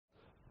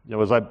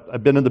As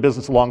I've been in the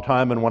business a long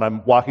time, and when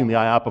I'm walking the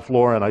IAPA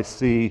floor and I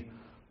see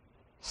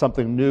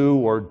something new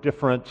or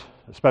different,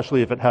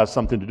 especially if it has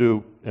something to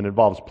do and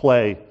involves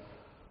play,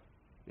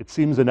 it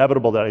seems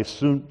inevitable that I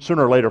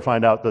sooner or later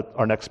find out that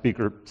our next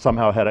speaker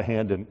somehow had a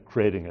hand in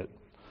creating it.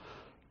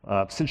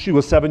 Since she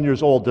was 7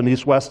 years old,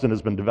 Denise Weston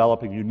has been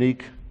developing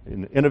unique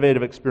and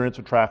innovative experience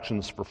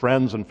attractions for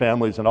friends and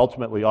families and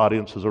ultimately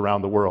audiences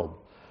around the world.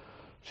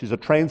 She's a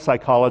trained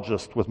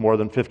psychologist with more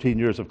than 15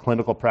 years of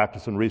clinical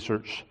practice and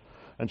research,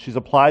 and she's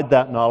applied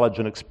that knowledge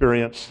and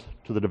experience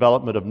to the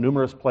development of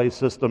numerous play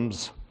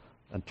systems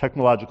and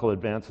technological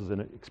advances in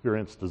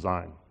experience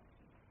design.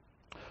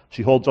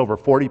 She holds over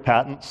 40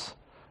 patents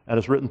and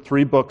has written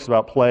 3 books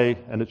about play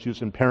and its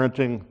use in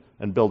parenting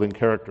and building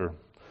character.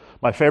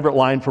 My favorite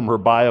line from her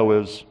bio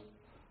is,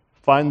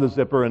 "Find the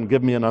zipper and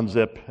give me an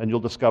unzip, and you'll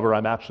discover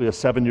I'm actually a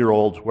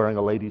 7-year-old wearing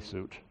a lady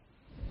suit."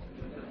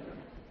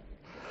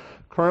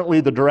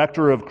 Currently the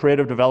Director of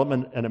Creative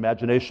Development and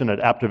Imagination at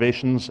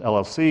Aptivations,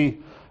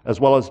 LLC, as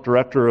well as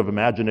Director of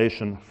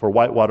Imagination for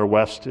Whitewater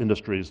West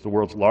Industries, the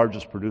world's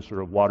largest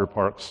producer of water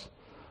parks.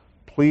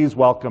 Please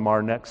welcome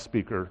our next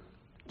speaker,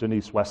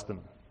 Denise Weston.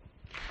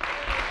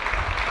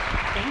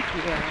 Thank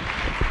you.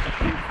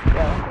 Thank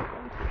you.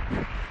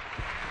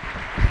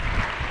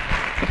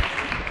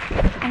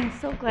 I'm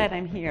so glad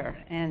I'm here,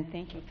 and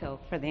thank you, Phil,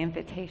 for the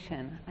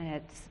invitation.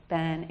 It's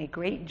been a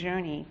great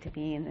journey to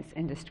be in this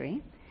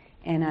industry,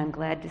 and I'm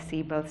glad to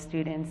see both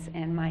students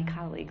and my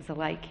colleagues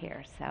alike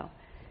here, so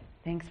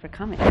thanks for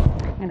coming.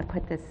 I'm going to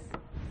put this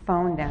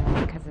phone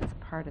down because it's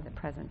part of the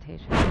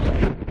presentation.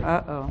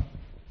 Uh-oh.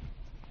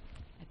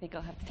 I think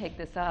I'll have to take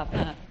this off,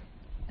 huh?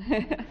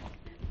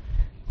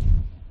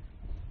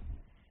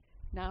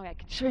 Now I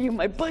can show you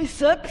my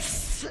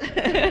biceps.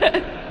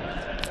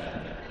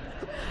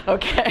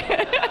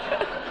 Okay.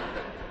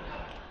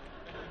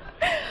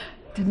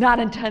 Did not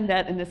intend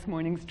that in this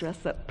morning's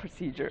dress-up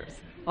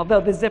procedures,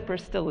 although the zipper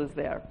still is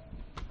there.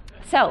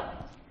 So,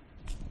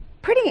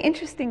 pretty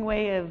interesting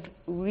way of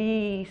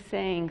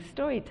re-saying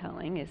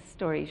storytelling is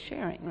story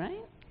sharing,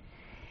 right?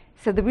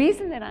 So the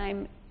reason that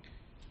I'm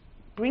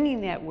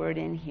bringing that word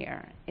in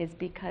here is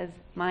because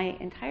my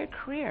entire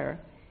career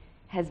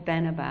has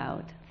been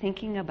about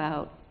thinking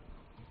about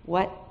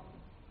what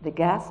the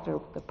guest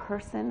or the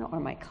person or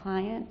my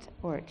client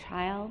or a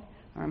child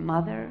or a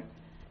mother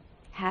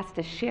has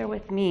to share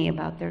with me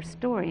about their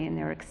story and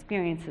their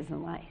experiences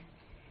in life.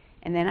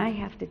 And then I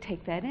have to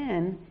take that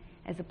in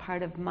as a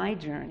part of my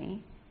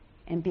journey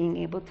and being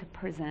able to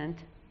present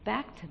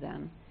back to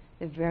them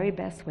the very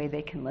best way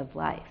they can live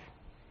life.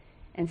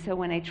 And so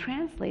when I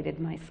translated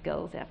my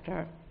skills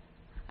after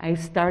I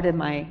started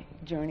my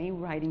journey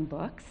writing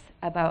books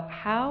about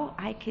how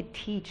I could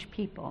teach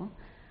people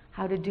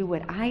how to do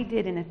what I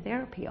did in a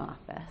therapy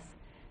office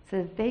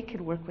so that they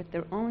could work with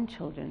their own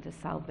children to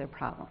solve their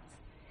problems.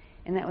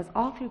 And that was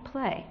all through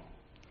play.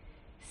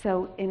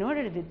 So in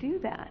order to do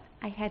that,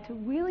 I had to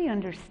really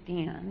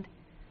understand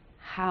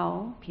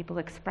how people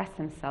express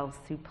themselves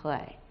through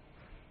play.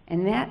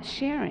 And that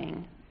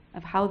sharing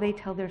of how they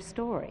tell their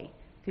story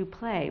through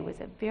play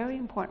was a very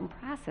important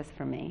process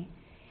for me.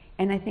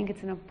 And I think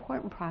it's an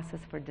important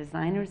process for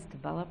designers,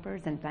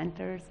 developers,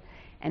 inventors,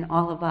 and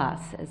all of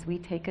us as we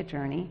take a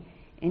journey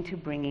into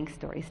bringing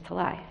stories to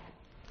life.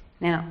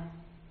 Now,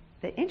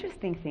 the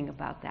interesting thing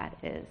about that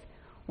is,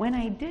 when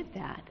I did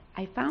that,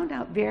 I found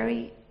out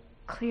very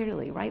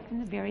clearly, right from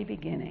the very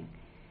beginning,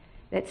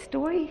 that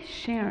story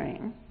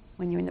sharing,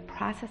 when you're in the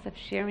process of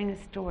sharing a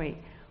story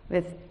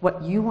with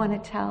what you want to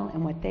tell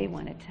and what they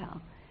want to tell,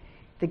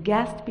 the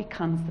guest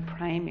becomes the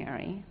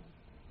primary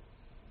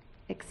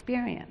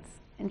experience.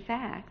 In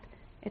fact,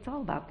 it's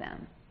all about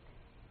them.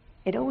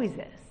 It always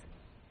is.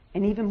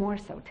 And even more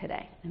so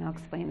today, and I'll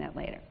explain that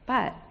later.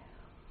 But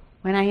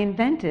when I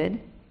invented,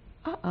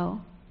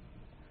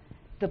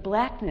 the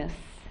blackness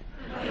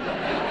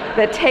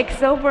that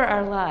takes over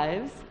our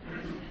lives,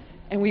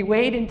 and we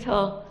wait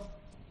until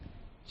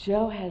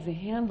Joe has a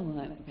handle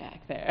on it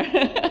back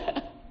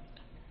there.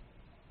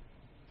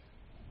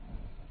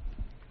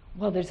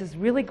 Well, there's this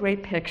really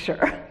great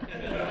picture.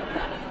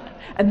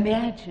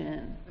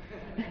 Imagine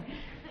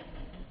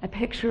a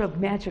picture of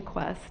Magic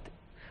Quest,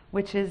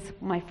 which is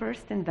my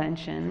first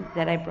invention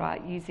that I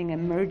brought using a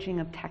merging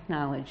of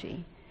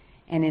technology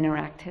and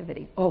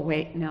interactivity. Oh,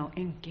 wait, no,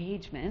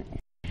 engagement.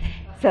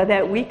 So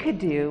that we could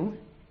do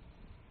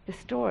the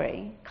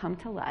story come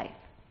to life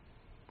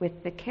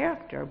with the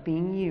character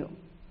being you.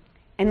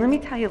 And let me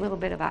tell you a little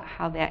bit about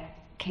how that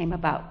came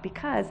about,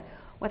 because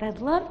what I'd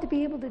love to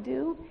be able to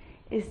do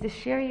is to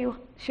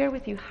share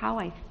with you how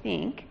I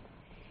think,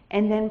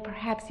 and then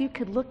perhaps you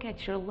could look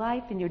at your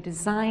life and your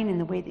design and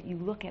the way that you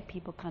look at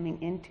people coming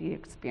into your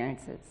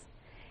experiences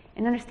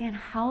and understand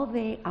how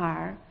they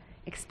are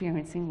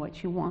experiencing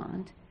what you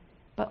want,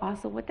 but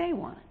also what they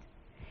want.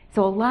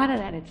 So a lot of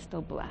that is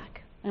still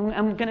black.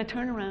 I'm going to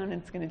turn around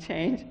and it's going to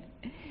change.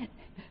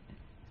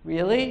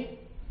 Really?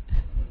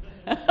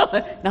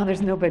 Now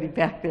there's nobody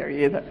back there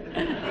either.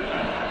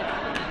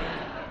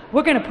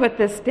 We're going to put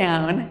this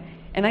down,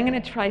 and I'm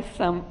going to try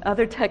some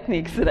other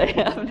techniques that I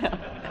have now.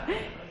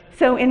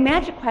 So in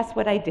Magic Quest,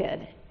 what I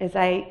did is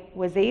I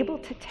was able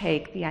to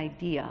take the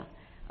idea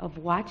of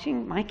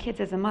watching my kids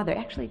as a mother.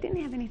 Actually, it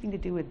didn't have anything to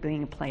do with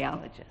being a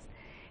playologist.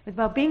 It was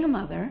about being a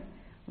mother,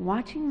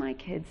 watching my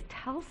kids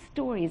tell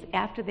stories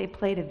after they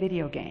played a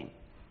video game.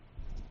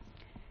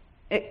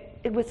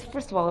 It was,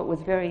 first of all, it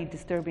was very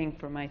disturbing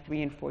for my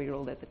 3- and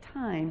 4-year-old at the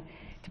time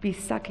to be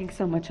sucking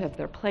so much of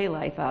their play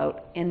life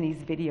out in these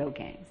video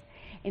games.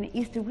 And it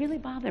used to really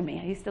bother me.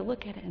 I used to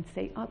look at it and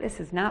say, oh,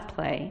 this is not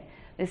play.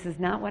 This is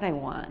not what I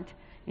want.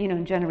 You know,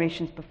 in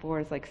generations before,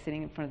 it's like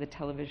sitting in front of the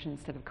television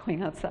instead of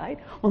going outside.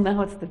 Well,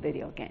 now it's the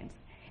video games.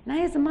 And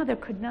I, as a mother,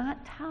 could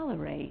not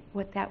tolerate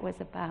what that was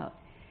about.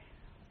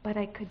 But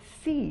I could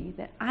see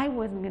that I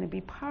wasn't going to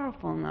be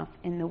powerful enough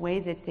in the way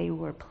that they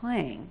were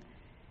playing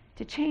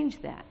to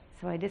change that.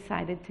 So I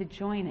decided to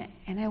join it.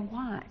 And I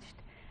watched.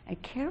 I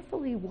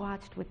carefully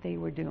watched what they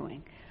were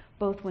doing,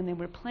 both when they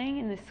were playing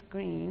in the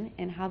screen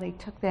and how they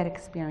took that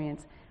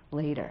experience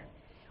later.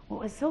 What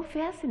was so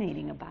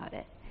fascinating about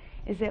it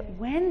is that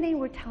when they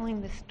were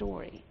telling the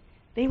story,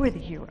 they were the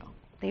hero.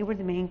 They were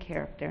the main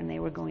character, and they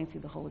were going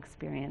through the whole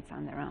experience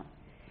on their own.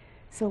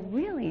 So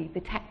really, the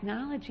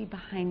technology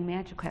behind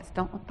Magic Quest,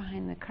 don't look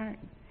behind the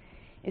curtain,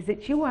 is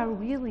that you are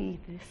really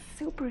the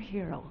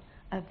superhero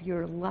of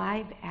your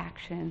live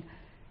action,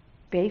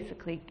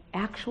 basically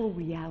actual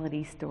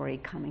reality story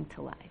coming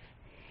to life.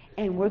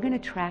 And we're going to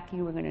track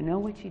you, we're going to know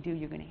what you do,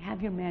 you're going to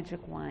have your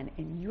magic wand,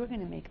 and you're going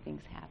to make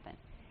things happen.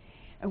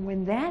 And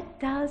when that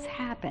does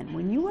happen,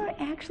 when you are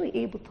actually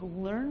able to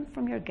learn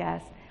from your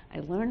guests, I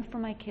learned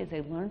from my kids,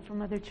 I learned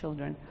from other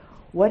children,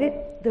 what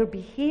their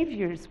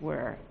behaviors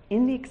were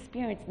in the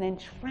experience, and then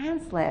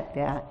translate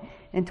that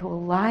into a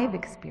live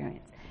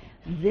experience.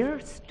 Their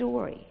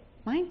story,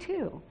 mine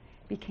too,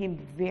 became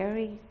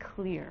very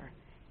clear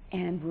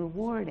and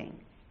rewarding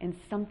and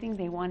something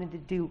they wanted to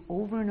do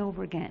over and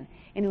over again.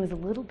 And it was a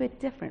little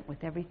bit different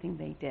with everything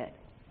they did.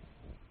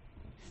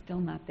 Still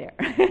not there.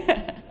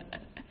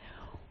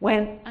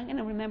 When, I'm going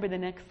to remember the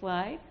next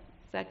slide.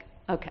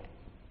 Okay.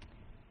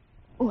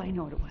 Oh, I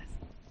know what it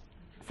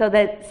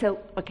was.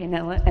 Okay,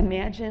 now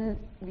imagine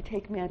we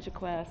take Magic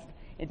Quest,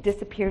 it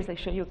disappears, I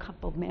show you a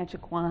couple of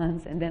magic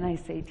wands, and then I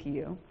say to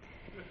you,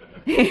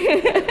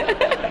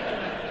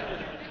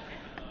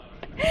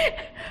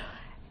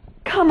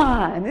 come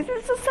on, this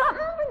is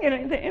something, you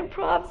know, the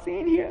improv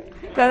scene here.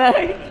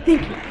 Thank you.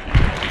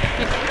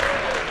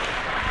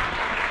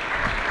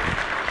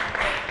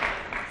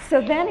 So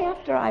then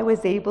after I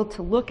was able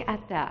to look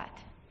at that,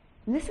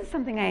 and this is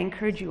something I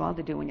encourage you all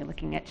to do when you're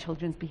looking at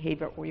children's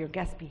behavior or your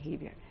guest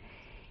behavior,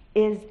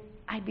 is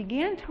I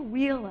began to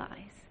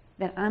realize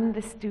that I'm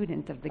the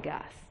student of the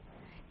guest,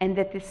 and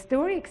that the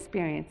story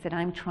experience that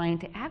I'm trying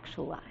to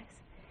actualize,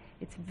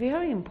 it's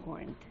very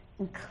important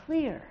and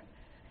clear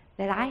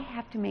that I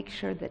have to make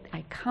sure that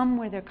I come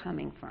where they're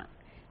coming from,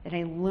 that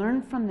I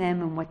learn from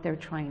them and what they're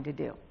trying to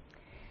do.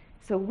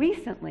 So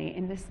recently,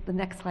 and the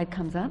next slide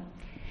comes up,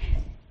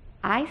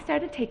 I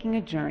started taking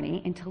a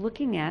journey into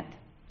looking at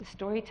the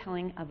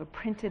storytelling of a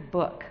printed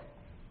book.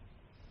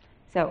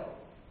 So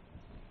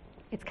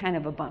it's kind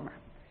of a bummer.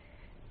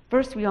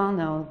 First, we all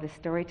know the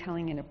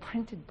storytelling in a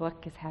printed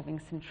book is having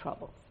some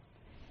troubles.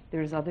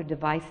 There's other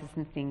devices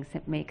and things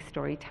that make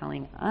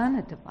storytelling on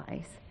a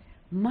device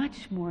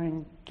much more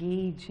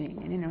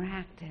engaging and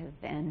interactive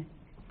and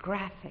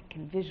graphic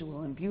and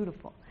visual and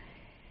beautiful.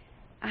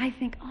 I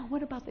think, oh,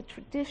 what about the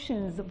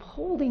traditions of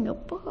holding a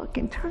book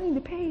and turning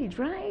the page,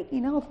 right?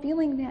 You know,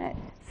 feeling that,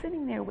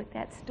 sitting there with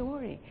that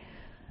story.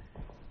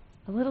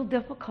 A little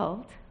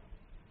difficult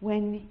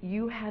when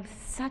you have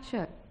such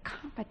a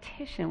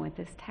competition with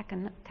this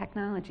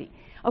technology.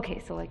 Okay,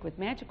 so like with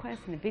Magic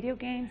Quest and the video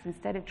games,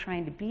 instead of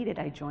trying to beat it,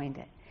 I joined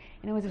it.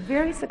 And it was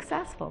very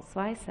successful. So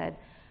I said,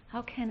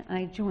 how can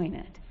I join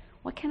it?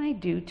 What can I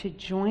do to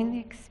join the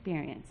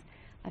experience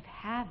of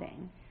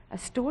having a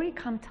story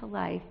come to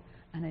life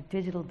on a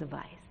digital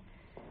device?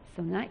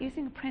 So not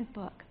using a print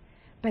book.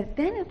 But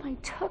then if I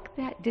took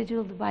that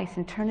digital device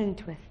and turned it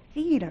into a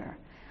theater,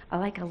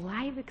 like a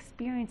live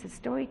experience of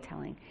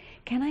storytelling,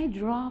 can I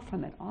draw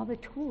from it all the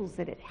tools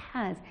that it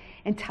has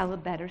and tell a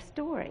better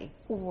story,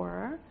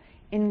 or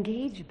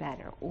engage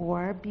better,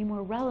 or be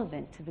more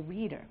relevant to the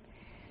reader?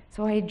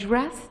 So I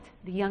addressed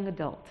the young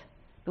adult,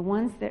 the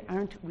ones that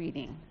aren't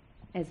reading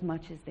as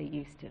much as they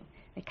used to.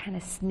 They kind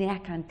of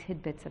snack on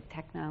tidbits of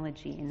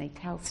technology, and they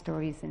tell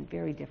stories in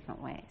very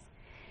different ways.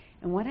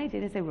 And what I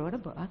did is I wrote a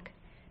book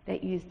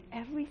that used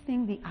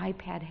everything the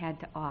iPad had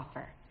to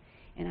offer.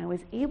 And I was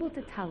able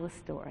to tell a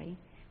story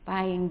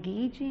by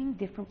engaging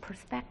different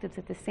perspectives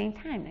at the same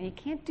time. Now, you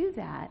can't do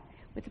that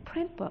with a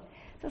print book.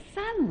 So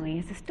suddenly,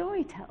 as a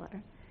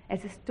storyteller,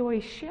 as a story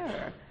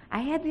sharer,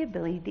 I had the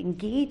ability to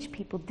engage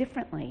people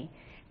differently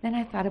than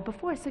I thought of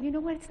before. So you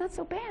know what? It's not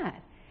so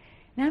bad.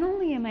 Not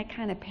only am I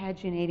kind of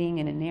paginating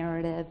in a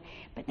narrative,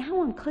 but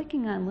now I'm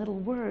clicking on little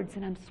words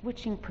and I'm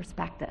switching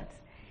perspectives.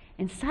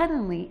 And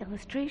suddenly,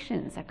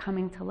 illustrations are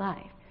coming to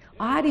life.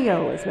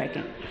 Audio is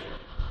working.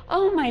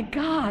 Oh my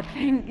God,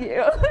 thank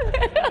you.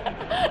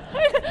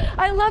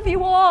 I love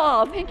you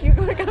all. Thank you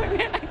for coming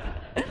back.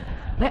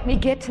 let me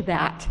get to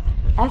that.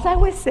 As I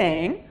was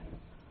saying,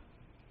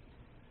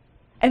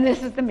 and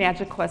this is the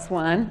Magic Quest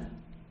one,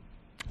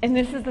 and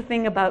this is the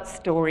thing about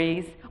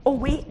stories. Oh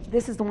wait,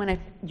 this is the one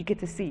you get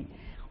to see.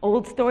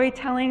 Old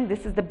storytelling,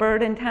 this is the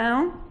bird in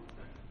town.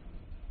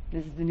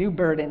 This is the new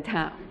bird in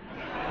town.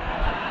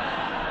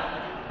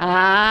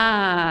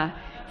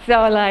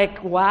 So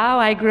like, wow,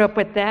 I grew up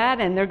with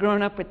that, and they're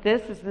growing up with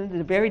this. This is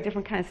a very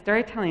different kind of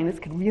storytelling. This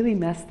could really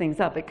mess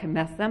things up. It can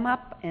mess them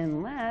up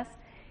unless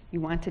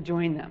you want to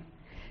join them.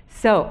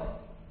 So,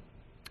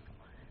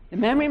 the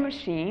memory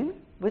machine,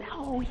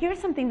 here's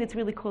something that's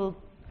really cool.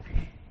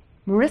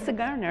 Marissa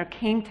Gardner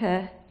came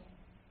to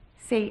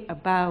SATE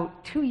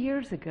about 2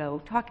 years ago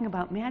talking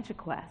about Magic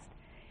Quest.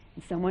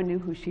 And someone knew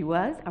who she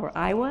was, or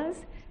I was,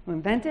 who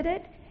invented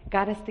it,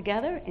 got us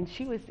together, and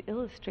she was the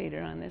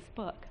illustrator on this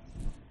book.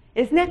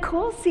 Isn't that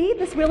cool? See,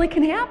 this really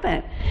can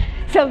happen.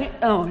 So,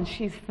 and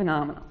she's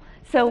phenomenal.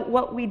 So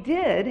what we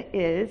did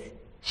is,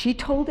 she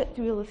told it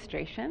through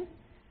illustration,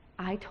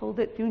 I told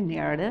it through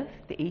narrative,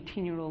 the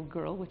 18-year-old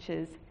girl, which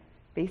is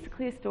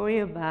basically a story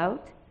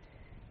about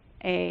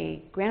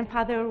a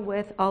grandfather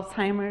with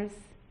Alzheimer's,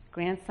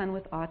 grandson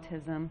with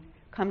autism,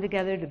 come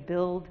together to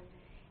build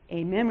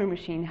a memory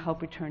machine to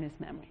help return his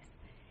memories.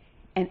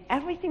 And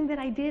everything that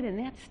I did in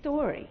that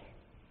story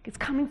is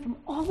coming from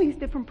all these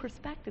different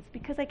perspectives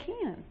because I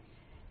can.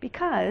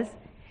 Because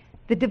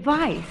the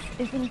device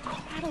is an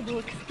incredible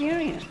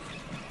experience.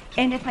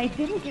 And if I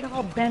didn't get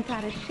all bent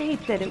out of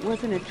shape that it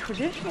wasn't a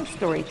traditional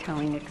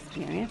storytelling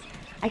experience,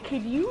 I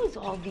could use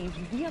all these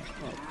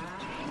vehicles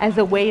as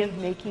a way of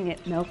making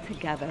it melt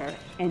together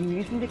and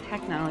using the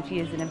technology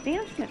as an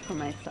advancement for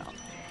myself.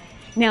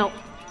 Now,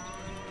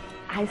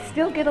 I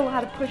still get a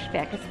lot of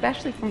pushback,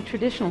 especially from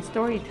traditional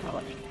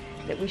storytellers,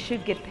 that we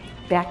should get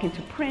back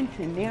into print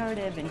and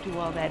narrative and do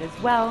all that as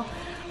well.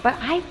 But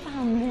I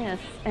found this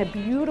a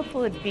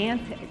beautiful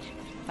advantage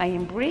by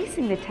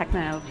embracing the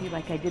technology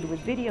like I did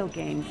with video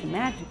games and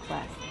Magic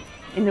Quest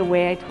in the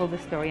way I told the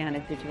story on a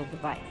digital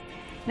device.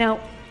 Now,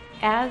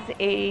 as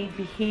a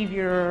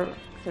behavior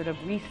sort of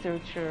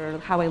researcher,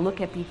 how I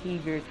look at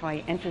behaviors, how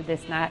I enter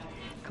this, not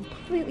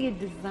completely a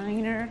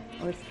designer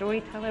or a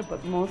storyteller,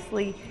 but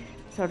mostly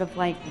sort of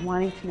like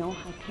wanting to know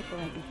how people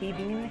are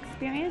behaving in the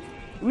experience,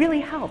 it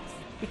really helps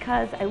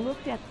because I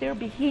looked at their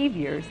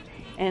behaviors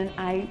and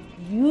I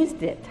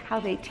used it, how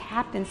they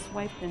tapped and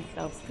swiped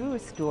themselves through a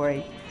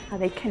story, how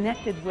they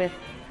connected with,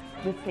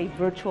 let's say,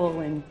 virtual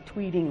and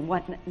tweeting and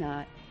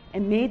whatnot,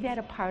 and made that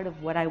a part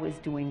of what I was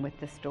doing with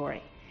the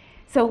story.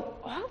 So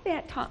all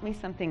that taught me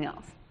something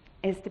else,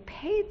 is to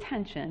pay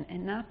attention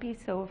and not be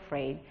so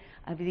afraid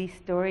of these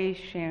story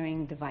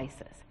sharing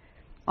devices,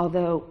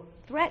 although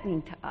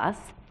threatening to us,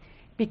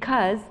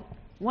 because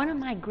one of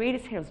my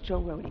greatest heroes, Joe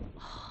Rohde,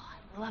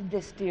 I love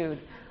this dude,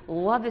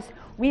 love this.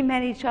 We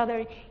met each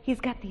other. He's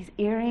got these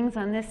earrings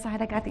on this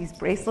side. I got these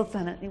bracelets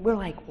on it. And we're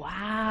like,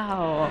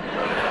 wow.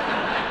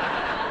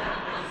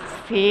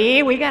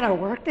 See, we got to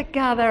work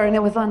together. And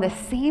it was on the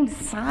same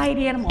side.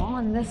 He had them all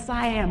on this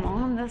side. I'm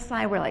on this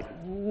side. We're like,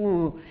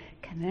 ooh,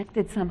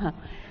 connected somehow.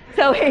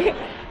 So he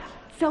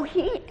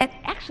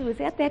actually was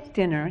at that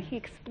dinner. He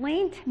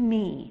explained to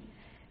me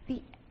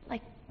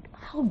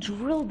how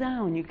drilled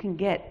down you can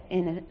get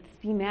in a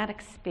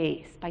thematic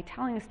space by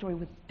telling a story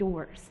with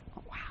doors.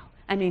 Oh, wow.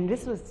 I mean,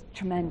 this was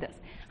tremendous.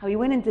 How he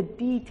went into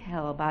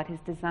detail about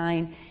his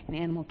design in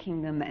Animal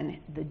Kingdom and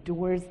the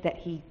doors that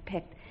he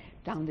picked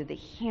down to the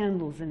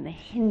handles and the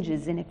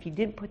hinges. And if you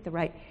didn't put the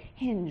right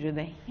hinge or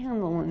the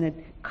handle and the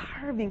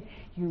carving,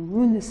 you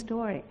ruined the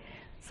story.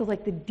 So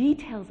like the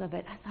details of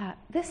it, I thought,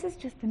 this is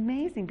just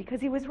amazing because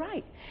he was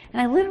right.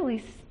 And I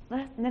literally,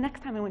 the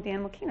next time I went to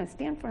Animal Kingdom, I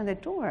stand in front of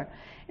the door.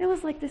 And it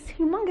was like this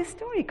humongous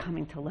story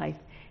coming to life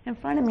in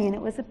front of me. And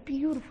it was a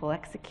beautiful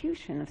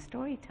execution of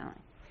storytelling.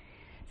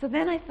 So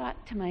then I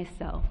thought to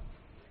myself,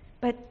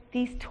 but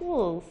these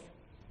tools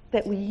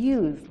that we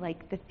use,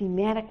 like the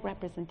thematic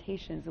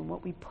representations and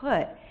what we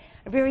put,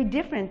 are very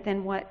different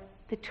than what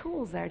the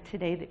tools are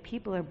today that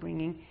people are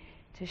bringing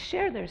to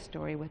share their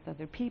story with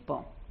other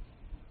people.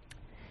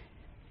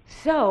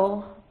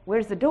 So,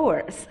 where's the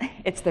doors?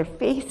 It's their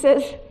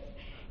faces,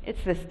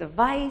 it's this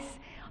device,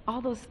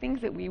 all those things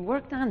that we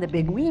worked on, the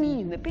big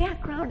weenie in the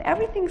background,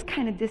 everything's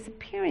kind of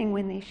disappearing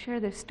when they share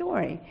their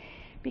story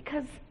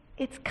because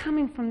it's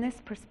coming from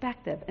this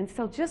perspective. And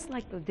so just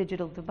like the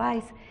digital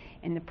device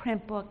and the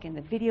print book and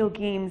the video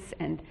games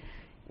and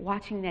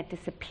watching that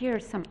disappear,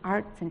 some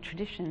arts and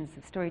traditions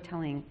of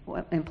storytelling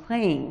and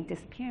playing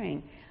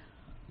disappearing,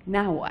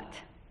 now what?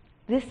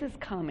 This is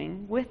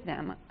coming with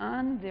them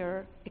on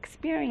their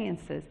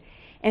experiences,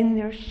 and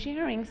they're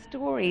sharing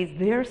stories,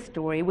 their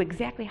story,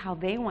 exactly how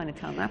they want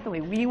to tell it, not the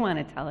way we want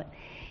to tell it.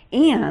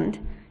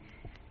 And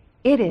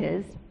it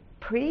is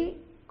pretty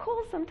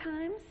cool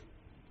sometimes,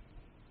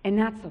 and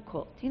not so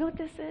cool. Do you know what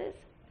this is?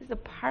 There's a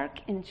park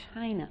in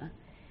China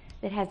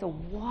that has a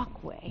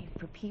walkway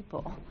for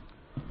people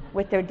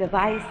with their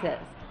devices.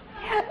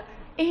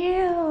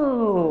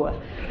 Ew.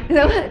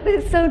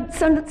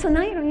 So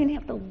now you don't even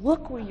have to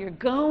look where you're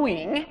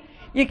going.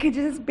 You could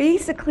just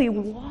basically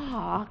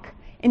walk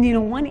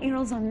And one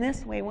arrow's on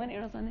this way, one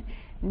arrow's on that.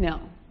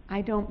 No,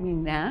 I don't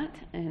mean that,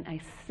 and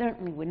I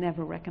certainly would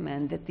never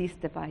recommend that this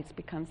device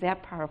becomes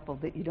that powerful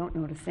that you don't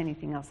notice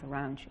anything else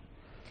around you.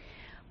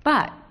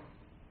 But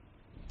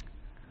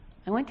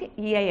I went to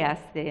EAS,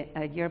 the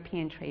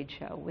European trade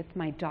show, with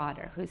my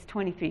daughter, who's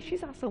 23.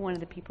 She's also one of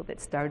the people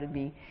that started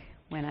me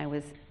when I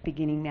was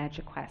beginning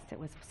Magic Quest. It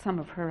was some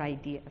of her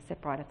ideas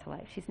that brought it to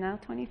life. She's now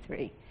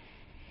 23.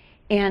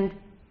 And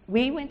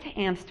we went to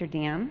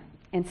Amsterdam,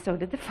 and so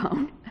did the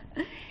phone,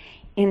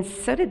 and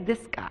so did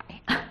this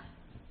guy.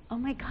 Oh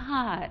my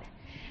God.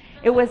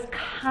 It was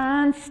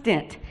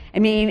constant. I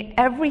mean,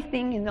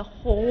 everything in the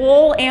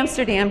whole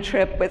Amsterdam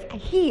trip was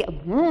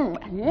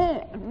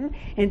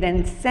and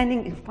then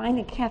finding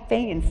a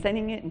cafe and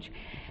sending it.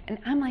 And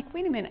I'm like,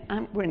 wait a minute,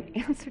 we're in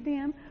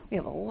Amsterdam. We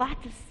have a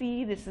lot to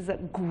see. This is a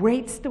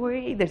great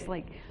story. There's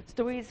like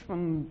stories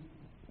from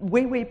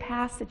way, way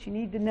past that you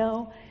need to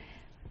know.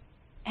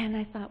 And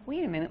I thought,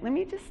 wait a minute, let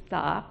me just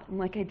stop, and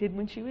like I did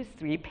when she was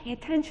 3, pay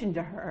attention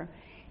to her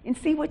and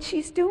see what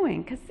she's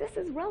doing, because this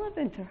is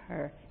relevant to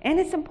her, and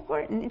it's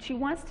important, and she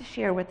wants to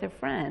share with her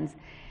friends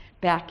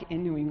back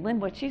in New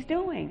England what she's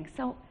doing.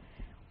 So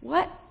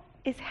what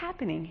is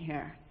happening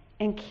here?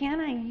 And can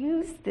I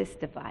use this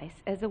device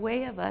as a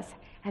way of us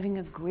having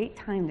a great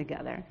time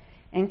together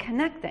and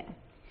connecting?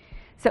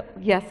 So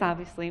yes,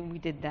 obviously we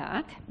did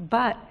that,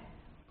 but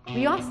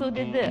we also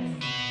did this.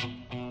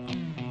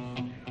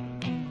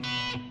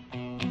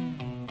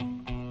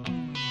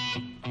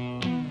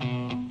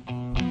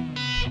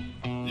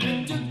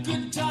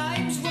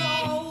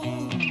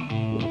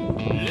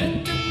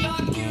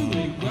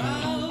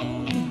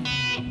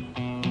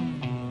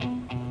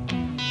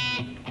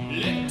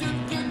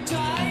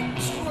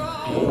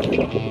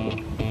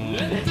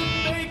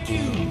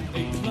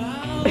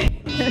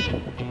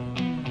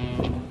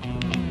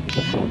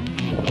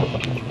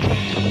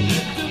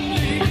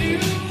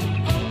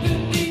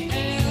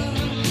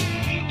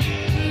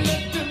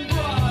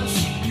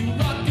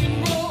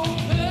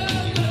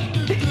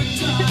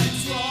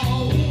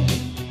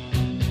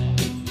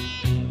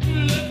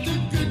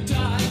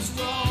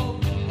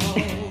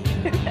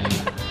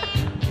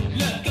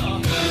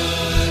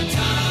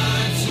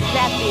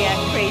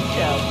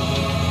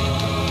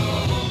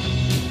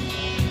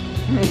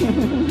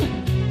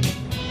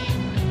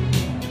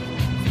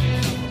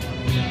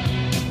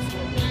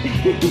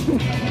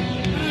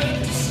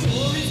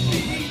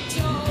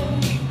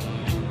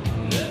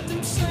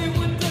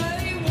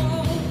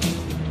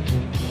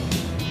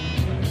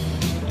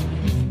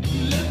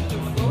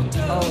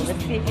 Oh,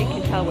 let's see if you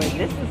can tell where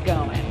this is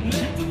going.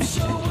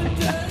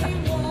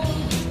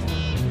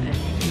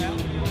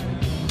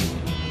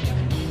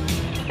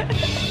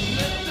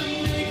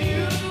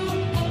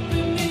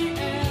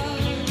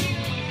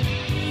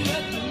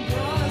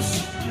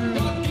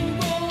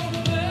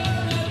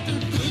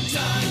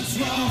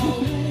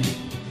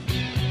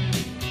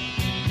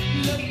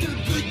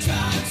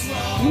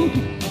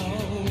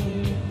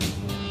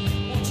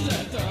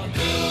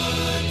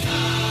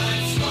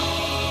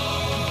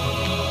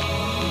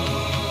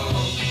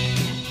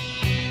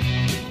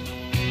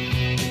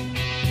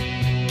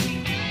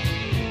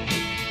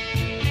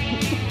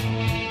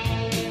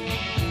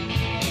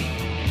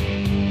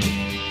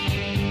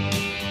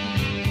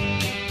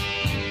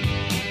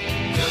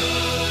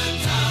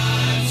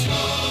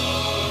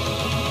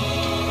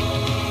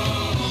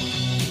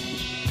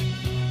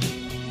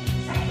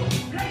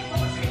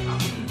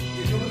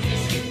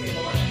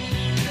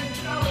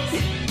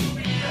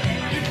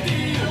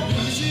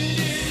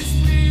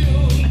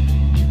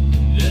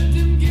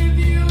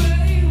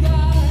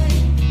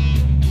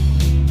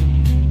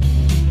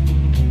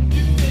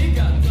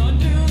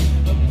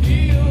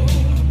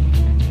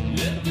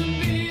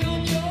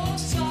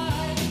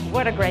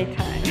 What a great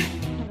time.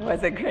 It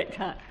was a great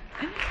time.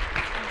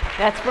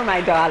 That's for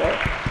my daughter.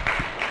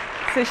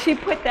 So she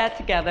put that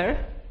together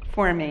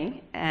for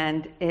me,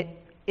 and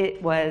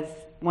it was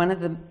one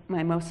of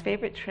my most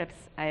favorite trips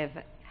I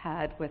have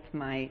had with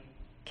my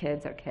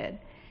kids or kid.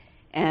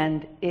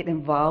 And it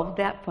involved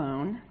that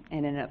phone,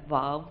 and it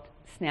involved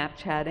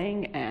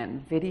Snapchatting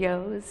and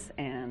videos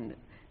and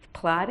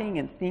plotting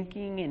and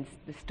thinking and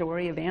the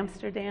story of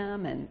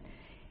Amsterdam. And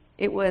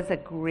it was a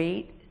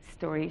great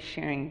story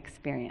sharing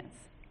experience.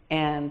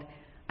 And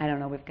I don't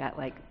know, we've got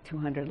like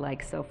 200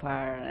 likes so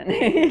far.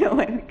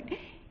 And,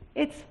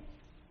 it's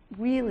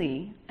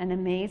really an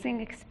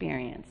amazing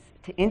experience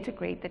to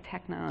integrate the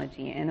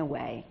technology in a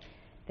way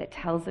that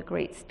tells a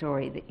great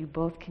story that you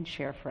both can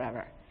share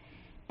forever.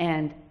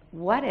 And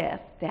what if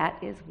that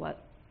is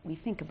what we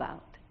think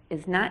about,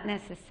 is not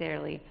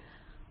necessarily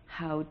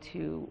how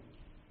to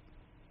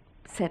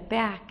sit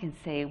back and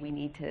say we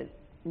need to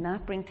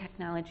not bring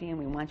technology and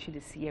we want you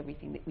to see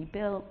everything that we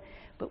built,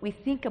 but we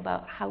think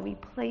about how we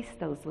place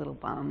those little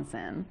bombs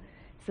in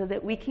so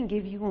that we can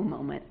give you a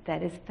moment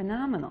that is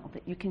phenomenal,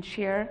 that you can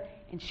share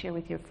and share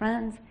with your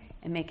friends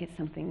and make it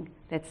something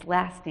that's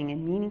lasting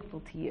and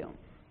meaningful to you.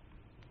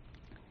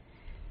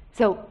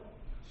 So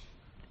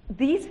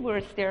these were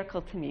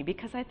hysterical to me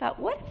because I thought,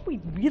 what if we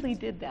really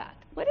did that?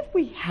 What if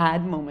we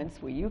had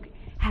moments where you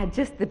had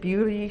just the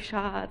beauty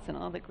shots and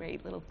all the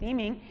great little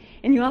theming.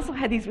 And you also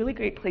had these really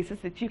great places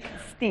that you could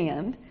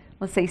stand,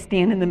 let's say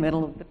stand in the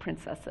middle of the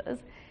princesses,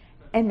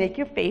 and make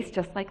your face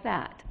just like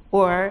that.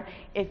 Or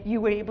if you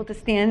were able to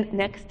stand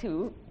next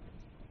to,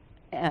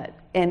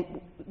 and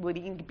would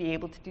even be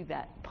able to do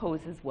that pose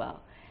as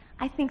well.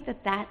 I think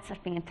that that's a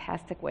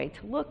fantastic way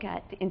to look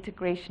at the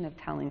integration of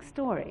telling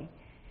story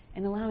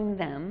and allowing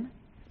them,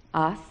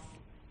 us,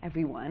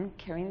 everyone,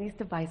 carrying these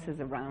devices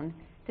around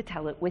to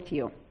tell it with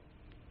you.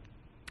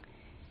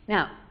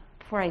 Now,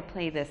 before I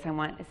play this,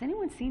 has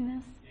anyone seen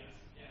this? Yes,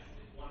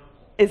 it's wonderful.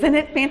 Isn't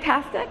it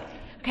fantastic?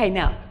 Okay,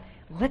 now,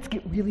 let's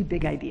get really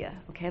big idea,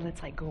 okay?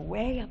 Let's like go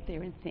way up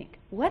there and think.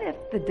 What if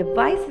the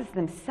devices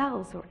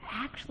themselves were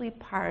actually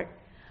part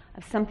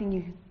of something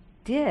you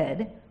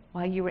did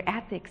while you were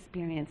at the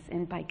experience,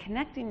 and by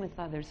connecting with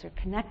others or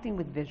connecting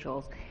with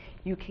visuals,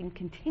 you can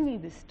continue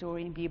the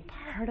story and be a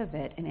part of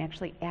it and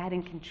actually add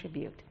and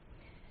contribute.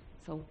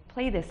 So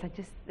play this.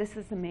 This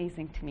is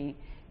amazing to me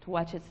to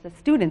watch. It's the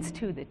students,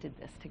 too, that did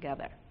this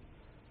together.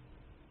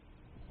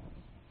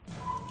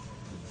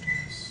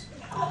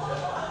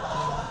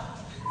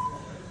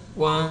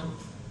 One,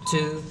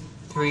 two,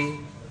 three,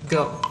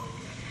 go.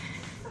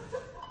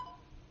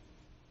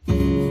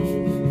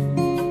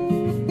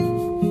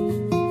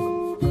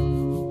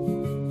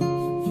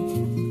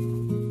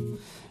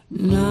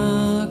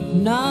 Knock,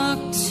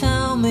 knock,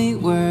 tell me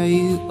where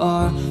you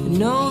are. I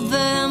know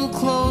that I'm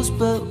close,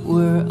 but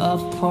we're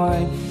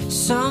apart.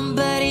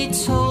 Somebody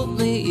told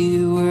me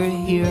you were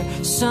here.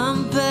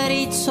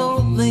 Somebody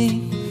told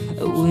me.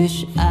 I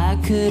wish I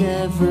could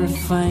ever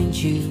find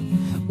you.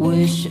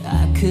 Wish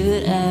I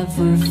could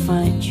ever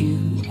find you.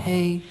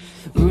 Hey,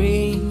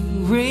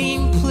 ring,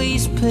 ring,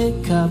 please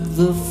pick up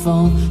the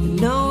phone.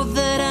 I know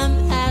that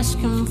I'm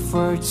asking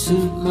for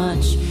too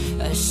much.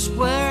 I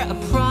swear I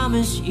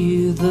promise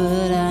you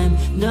that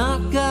I'm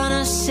not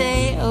gonna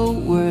say a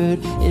word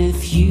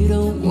if you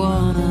don't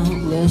wanna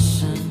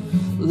listen.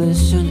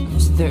 Listen,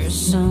 is there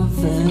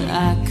something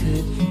I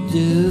could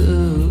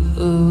do?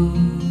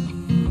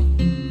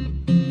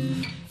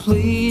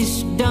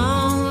 Please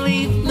don't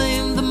leave me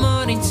in the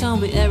morning. Tell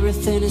me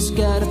everything has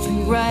gotta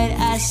be right.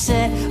 I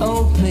said,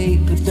 oh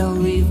baby,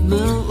 don't leave me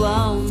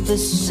alone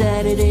this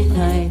Saturday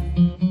night.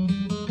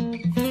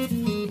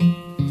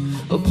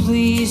 Oh,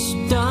 please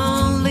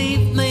don't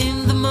leave me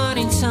in the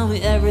morning. Tell me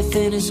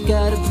everything has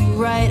gotta be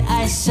right.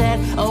 I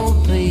said, oh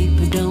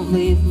baby, don't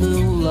leave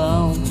me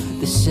alone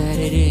this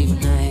Saturday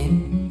night.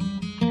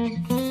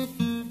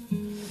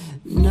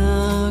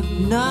 Knock,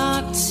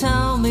 knock,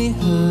 tell me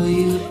who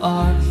you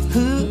are.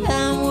 Who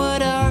and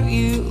what are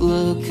you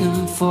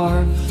looking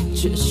for?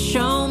 Just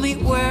show me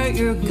where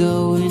you're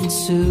going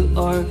to,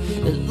 or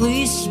at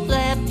least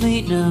let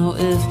me know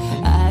if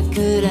I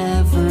could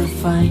ever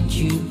find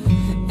you.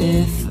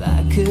 If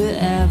I could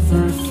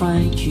ever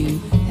find you.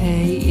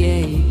 Hey,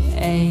 hey,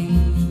 hey.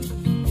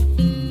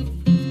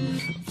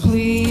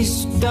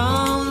 Please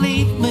don't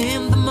leave me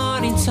in the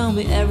morning. Tell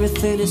me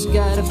everything has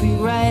gotta be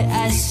right.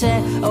 I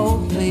said, oh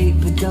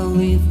baby, don't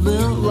leave me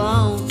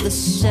alone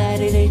this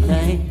Saturday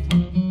night.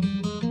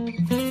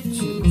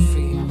 2,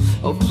 3.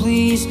 Oh,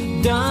 please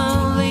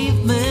don't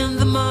leave me in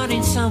the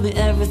morning. Tell me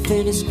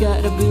everything has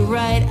gotta be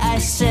right. I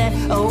said,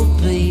 oh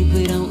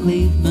baby, don't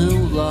leave me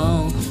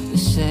alone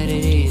this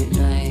Saturday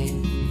night.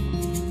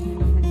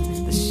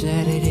 The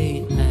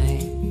Saturday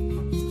night.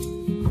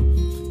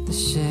 The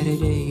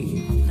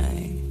Saturday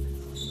night.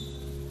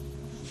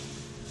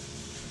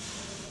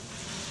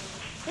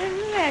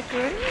 Isn't that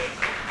great?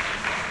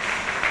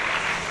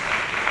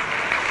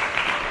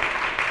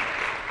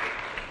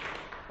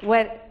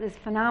 What is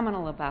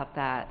phenomenal about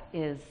that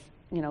is,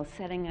 you know,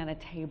 sitting at a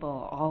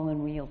table all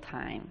in real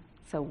time.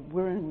 So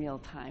we're in real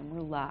time,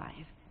 we're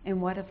live. And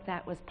what if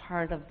that was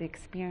part of the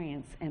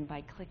experience, and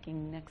by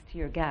clicking next to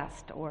your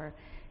guest or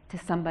to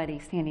somebody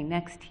standing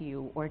next to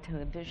you or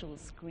to a visual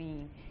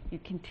screen, you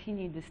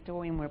continued the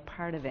story and were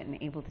part of it and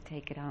able to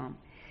take it home.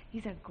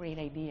 These are great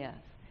ideas.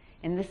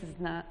 And this is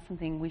not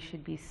something we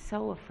should be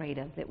so afraid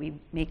of, that we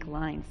make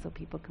lines so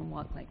people can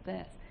walk like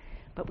this.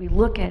 But we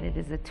look at it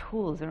as a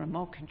tool, as a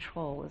remote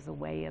control, as a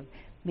way of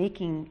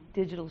making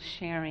digital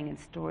sharing and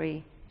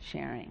story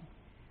sharing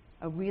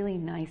a really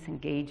nice,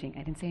 engaging,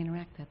 I didn't say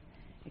interactive,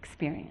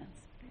 experience.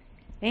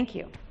 Thank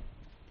you.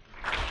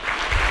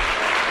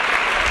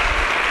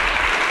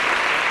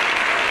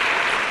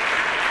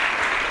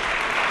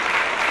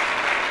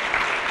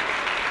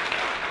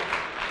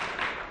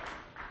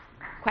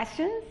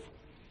 Questions?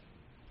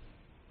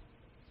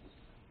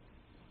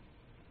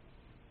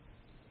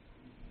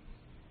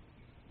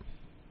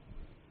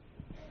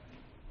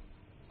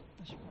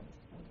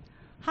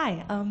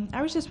 Hi,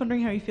 I was just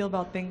wondering how you feel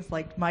about things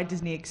like My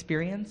Disney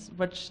Experience,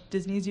 which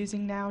Disney is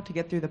using now to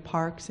get through the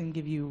parks and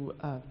give you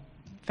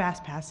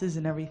fast passes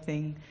and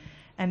everything,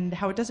 and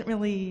how it doesn't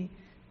really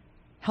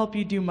help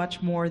you do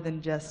much more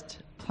than just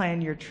plan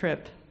your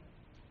trip.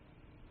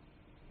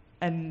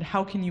 And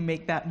how can you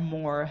make that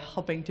more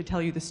helping to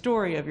tell you the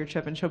story of your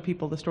trip and show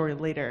people the story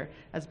later,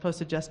 as opposed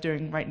to just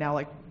doing right now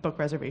like book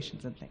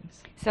reservations and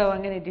things? So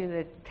I'm going to do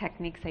the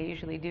techniques I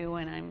usually do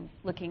when I'm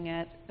looking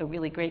at a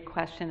really great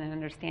question and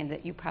understand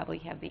that you probably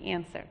have the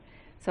answer.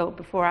 So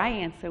before I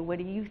answer, what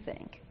do you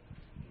think?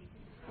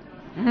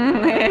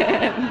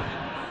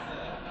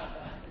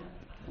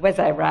 Was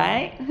I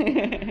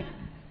right?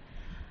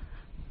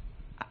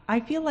 I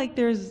feel like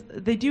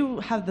they do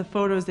have the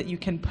photos that you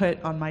can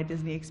put on My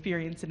Disney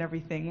Experience and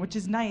everything, which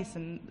is nice,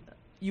 and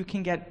you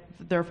can get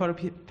their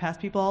pass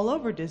people all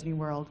over Disney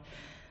World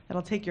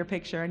that'll take your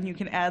picture, and you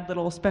can add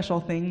little special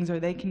things, or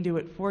they can do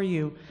it for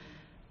you.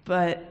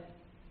 But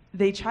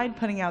they tried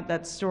putting out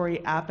that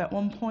story app at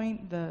one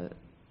point,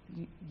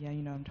 yeah,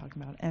 you know what I'm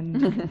talking about,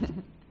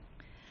 and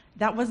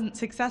that wasn't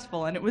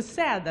successful, and it was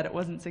sad that it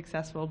wasn't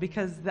successful,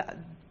 because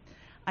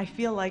I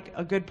feel like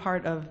a good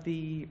part of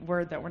the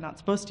word that we're not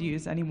supposed to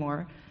use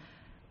anymore,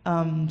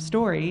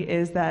 story,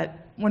 is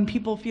that when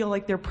people feel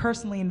like they're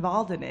personally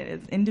involved in it,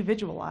 it's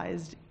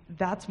individualized,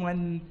 that's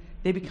when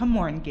they become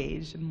more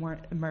engaged and more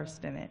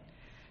immersed in it.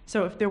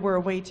 So if there were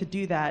a way to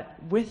do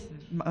that with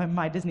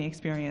My Disney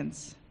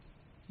Experience,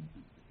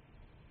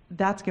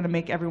 that's going to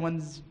make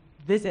everyone's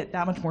visit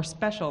that much more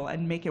special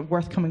and make it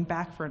worth coming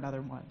back for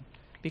another one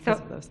because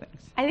of those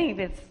things. I think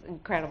that's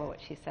incredible what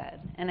she said,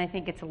 and I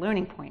think it's a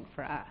learning point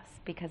for us,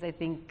 because I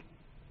think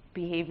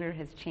behavior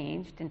has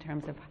changed in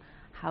terms of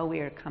how we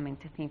are coming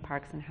to theme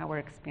parks and how we're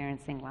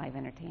experiencing live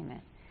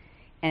entertainment.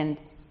 And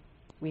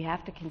we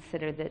have to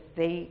consider that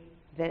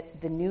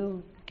the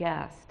new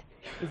guest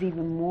is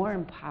even more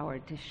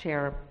empowered to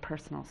share a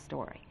personal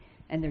story.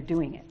 And they're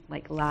doing it,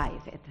 like,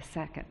 live at the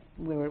second.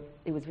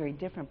 It was very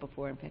different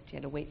before. In fact, you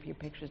had to wait for your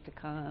pictures to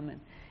come,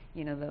 and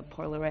you know, the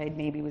Polaroid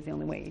maybe was the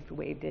only way. If you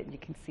waved it, you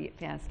can see it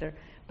faster.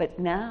 But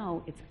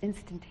now it's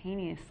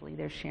instantaneously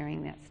they're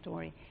sharing that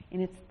story,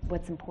 and it's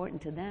what's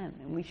important to them,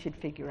 and we should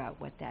figure out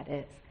what that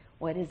is,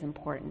 what is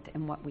important,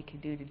 and what we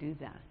could do to do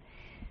that.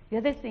 The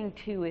other thing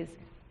too is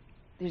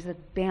there's a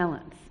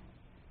balance,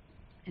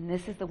 and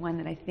this is the one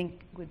that I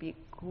think would be a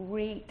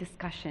great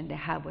discussion to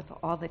have with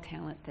all the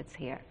talent that's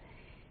here.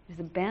 There's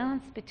a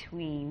balance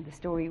between the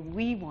story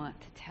we want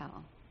to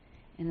tell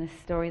and the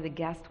story the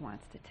guest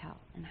wants to tell.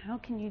 And how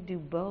can you do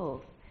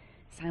both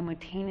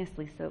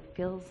simultaneously so it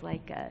feels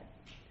like a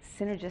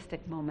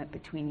synergistic moment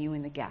between you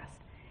and the guest?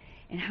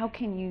 And how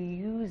can you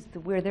use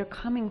where they're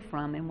coming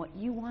from and what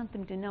you want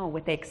them to know,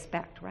 what they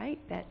expect, right?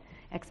 That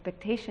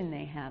expectation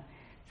they have,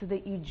 so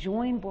that you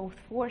join both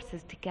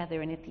forces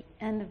together, and at the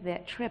end of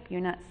that trip,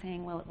 you're not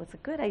saying, well, it was a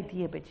good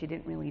idea, but you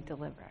didn't really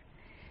deliver.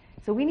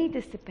 So we need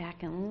to sit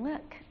back and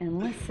look and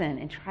listen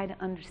and try to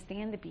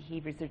understand the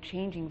behaviors. They're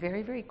changing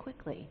very, very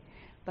quickly.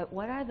 But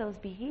what are those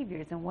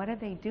behaviors, and what are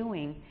they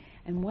doing,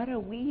 and what do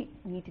we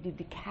need to do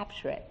to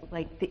capture it?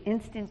 Like the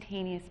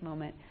instantaneous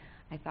moment,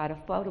 I thought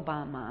of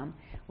Photobomb Mom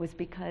was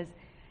because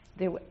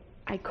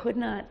I could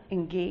not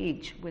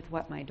engage with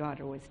what my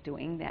daughter was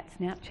doing. That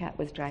Snapchat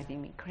was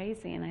driving me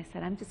crazy, and I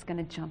said, I'm just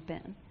going to jump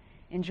in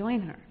and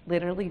join her,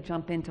 literally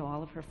jump into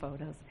all of her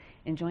photos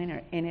and join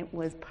her. And it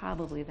was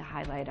probably the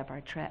highlight of our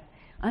trip.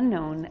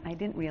 Unknown, I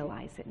didn't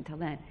realize it until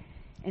then.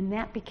 And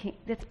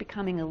that's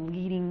becoming a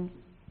leading,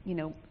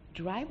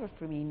 driver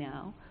for me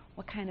now.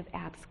 What kind of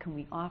apps can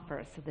we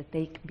offer so that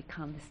they can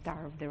become the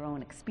star of their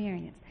own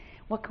experience?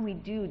 What can we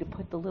do to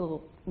put the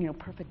little,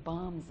 perfect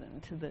bombs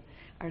into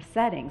our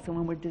settings? So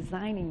when we're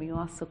designing, we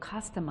also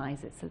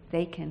customize it so that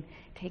they can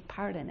take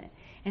part in it.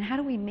 And how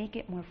do we make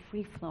it more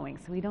free-flowing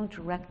so we don't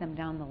direct them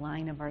down the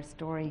line of our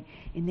story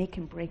and they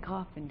can break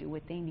off and do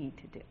what they need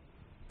to do?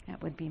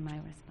 That would be my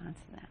response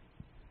to that.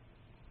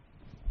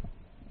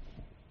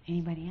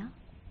 Anybody else?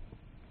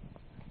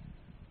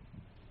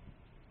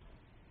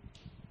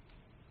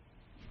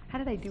 How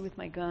did I do with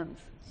my guns?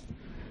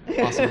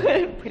 Awesome.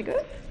 Pretty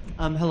good?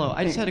 Hello.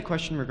 I just had a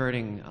question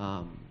regarding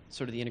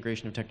sort of the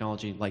integration of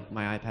technology, like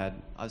my iPad.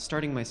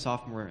 Starting my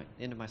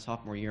end of my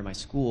sophomore year, my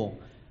school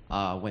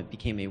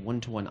became a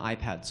one-to-one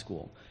iPad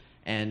school.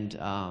 And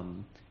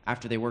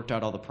after they worked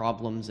out all the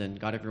problems and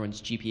got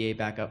everyone's GPA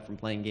back up from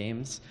playing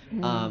games,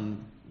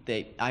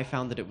 I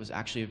found that it was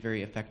actually a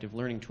very effective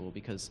learning tool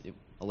because it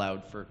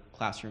allowed for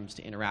classrooms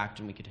to interact,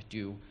 and we could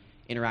do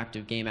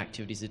interactive game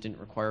activities that didn't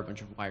require a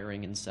bunch of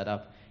wiring and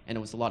setup, and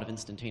it was a lot of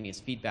instantaneous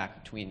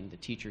feedback between the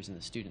teachers and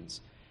the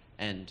students.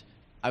 And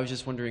I was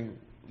just wondering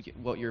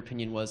what your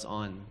opinion was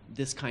on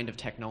this kind of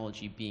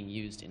technology being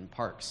used in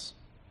parks,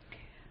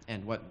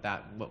 and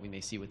what we may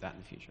see with that in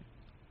the future.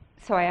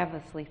 So I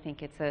obviously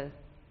think it's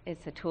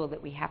a tool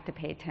that we have to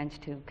pay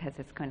attention to because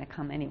it's going to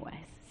come anyways.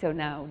 So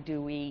now,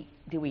 do we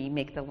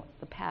make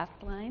the path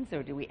blinds,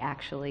 or do we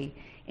actually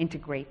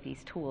integrate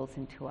these tools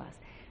into us?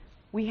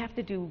 We have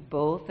to do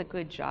both a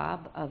good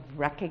job of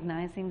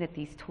recognizing that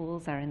these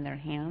tools are in their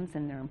hands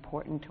and they're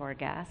important to our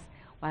guests,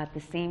 while at the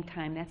same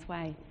time, that's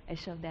why I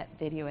showed that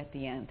video at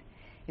the end.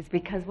 It's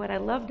because what I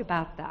loved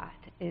about that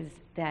is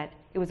that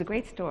it was a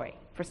great story.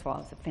 First of all,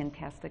 it's a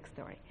fantastic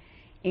story.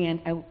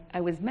 And I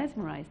was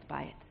mesmerized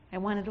by it. I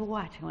wanted to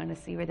watch. I wanted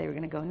to see where they were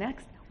going to go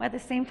next. Well, at the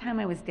same time,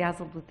 I was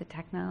dazzled with the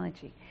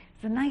technology.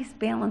 It's a nice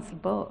balance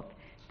of both.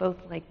 Both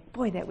like,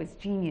 boy, that was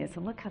genius,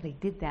 and look how they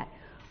did that,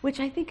 which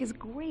I think is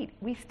great.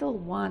 We still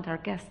want our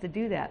guests to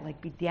do that,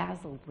 like be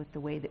dazzled with the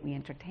way that we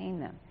entertain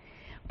them.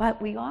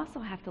 But we also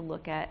have to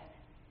look at,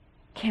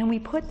 can we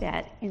put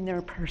that in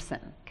their person?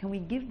 Can we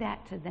give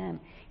that to them?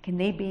 Can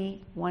they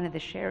be one of the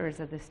sharers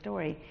of the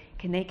story?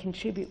 Can they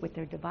contribute with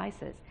their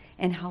devices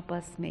and help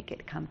us make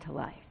it come to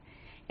life?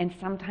 And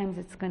sometimes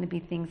it's going to be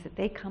things that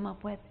they come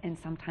up with, and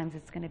sometimes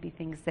it's going to be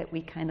things that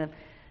we kind of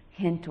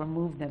hint or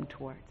move them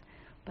towards.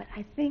 But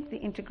I think the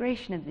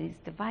integration of these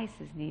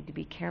devices need to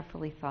be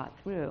carefully thought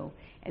through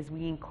as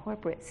we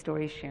incorporate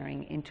story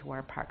sharing into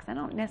our parks. I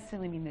don't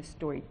necessarily mean the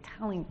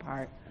storytelling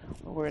part,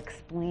 where we're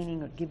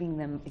explaining or giving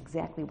them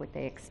exactly what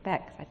they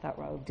expect. I thought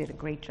Raul did a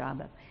great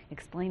job of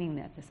explaining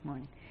that this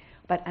morning.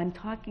 But I'm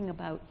talking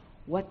about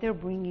what they're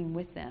bringing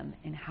with them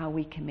and how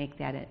we can make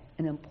that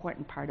an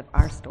important part of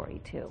our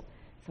story too.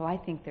 So I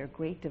think they're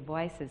great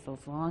devices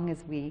as long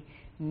as we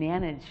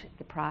manage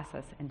the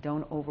process and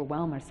don't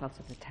overwhelm ourselves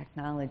with the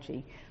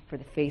technology for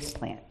the face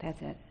plant.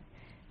 That's it.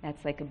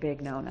 That's like a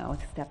big no-no,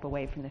 step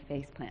away from the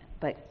face plant.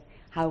 But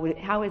how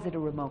is it a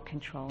remote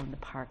control in the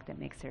park that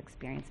makes their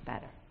experience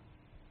better?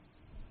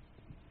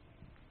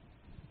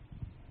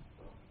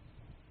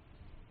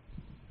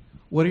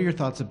 What are your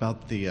thoughts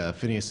about the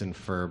Phineas and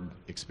Ferb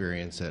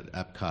experience at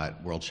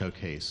Epcot World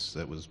Showcase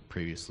that was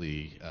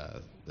previously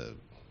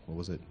what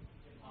was it?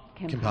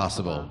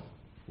 Kimpossible,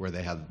 where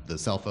they have the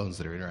cell phones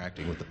that are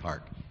interacting with the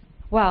park?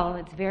 Well,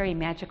 it's very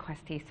Magic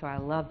Questy, so I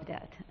loved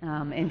it.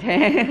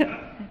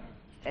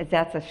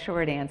 That's a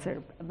short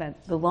answer,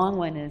 but the long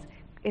one is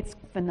it's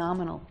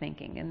phenomenal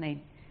thinking, and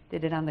they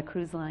did it on the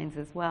cruise lines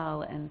as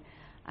well, and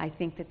I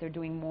think that they're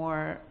doing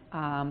more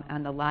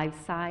on the live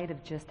side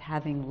of just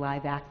having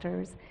live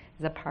actors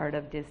as a part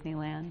of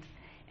Disneyland,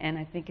 and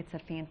I think it's a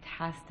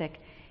fantastic,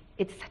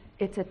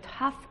 it's a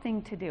tough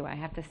thing to do, I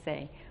have to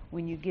say,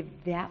 when you give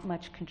that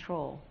much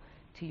control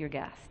to your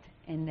guest,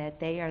 and that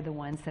they are the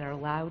ones that are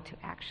allowed to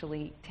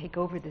actually take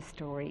over the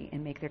story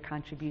and make their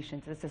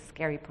contributions. It's a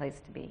scary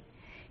place to be.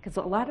 Because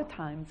a lot of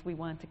times we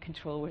want to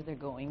control where they're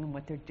going and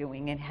what they're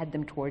doing and head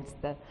them towards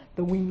the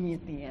weenie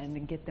at the end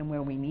and get them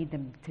where we need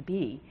them to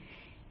be.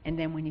 And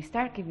then when you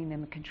start giving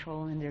them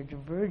control and they're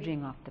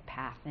diverging off the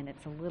path, and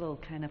it's a little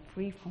kind of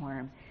free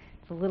form,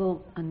 it's a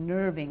little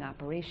unnerving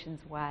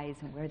operations-wise,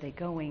 and where are they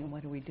going and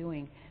what are we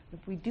doing.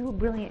 If we do a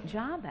brilliant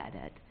job at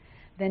it,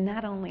 then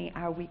not only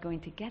are we going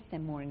to get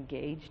them more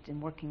engaged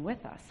and working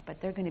with us, but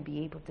they're going to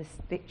be able to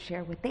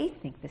share what they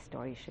think the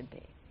story should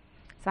be.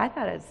 So I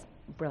thought it was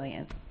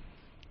brilliant.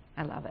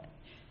 I love it.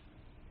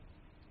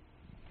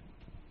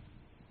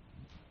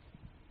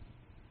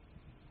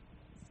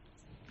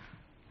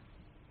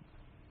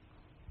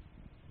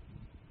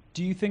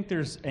 Do you think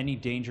there's any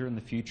danger in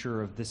the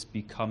future of this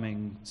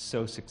becoming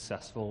so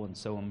successful and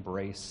so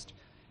embraced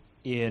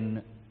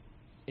in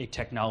a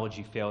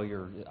technology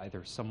failure,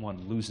 either someone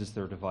loses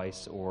their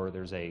device or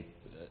there's a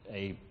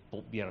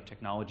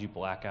technology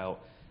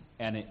blackout,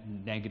 and it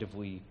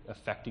negatively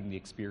affecting the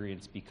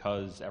experience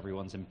because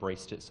everyone's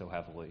embraced it so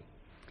heavily?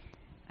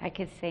 I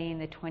could say in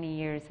the 20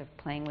 years of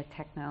playing with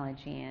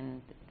technology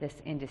in this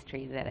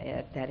industry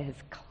that has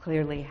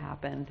clearly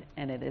happened,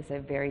 and it is a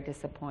very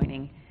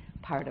disappointing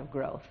part of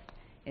growth,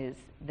 is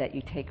that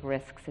you take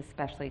risks,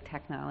 especially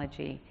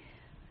technology.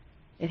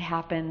 It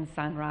happens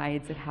on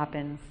rides, it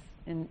happens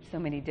in so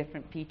many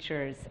different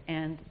features,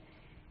 and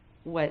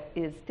what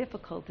is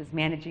difficult is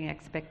managing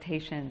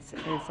expectations.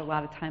 There's a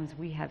lot of times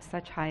we have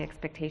such high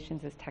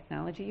expectations as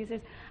technology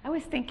users. I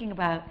was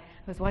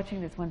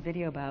watching this one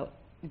video about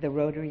the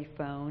rotary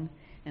phone,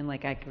 and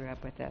like I grew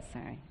up with this,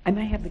 sorry. I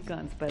might have the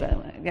guns, but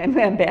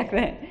I'm back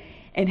then.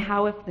 And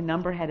how if the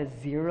number had a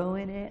 0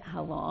 in it,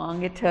 how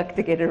long it took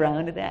to get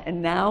around to that.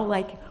 And now,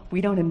 like,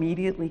 we don't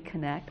immediately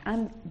connect.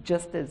 I'm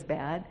just as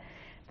bad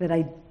that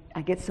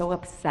I get so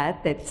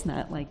upset that it's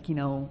not like,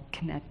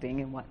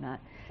 connecting and whatnot.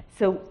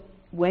 So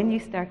when you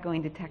start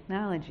going to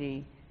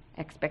technology,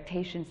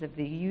 expectations of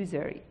the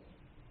user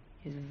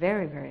is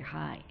very, very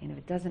high. And if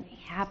it doesn't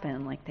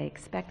happen like they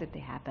expect it to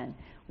happen,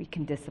 we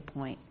can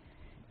disappoint.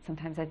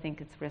 Sometimes I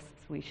think it's risks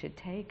we should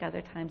take.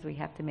 Other times we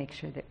have to make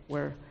sure that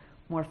we're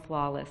more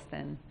flawless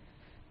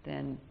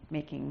than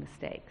making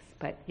mistakes.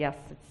 But yes,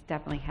 it's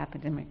definitely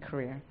happened in my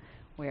career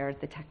where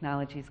the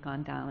technology's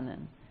gone down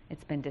and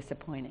it's been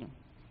disappointing.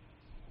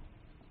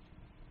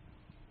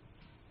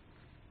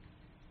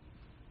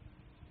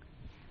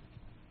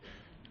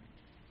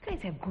 You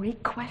guys have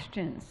great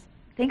questions.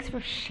 Thanks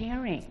for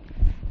sharing.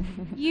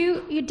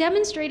 You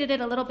demonstrated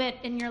it a little bit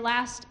in your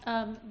last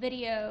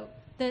video,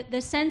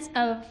 the sense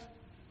of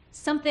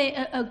something,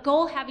 a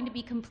goal having to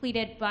be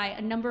completed by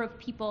a number of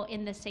people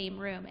in the same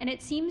room. And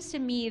it seems to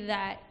me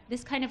that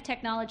this kind of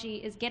technology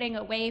is getting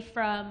away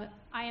from,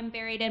 I am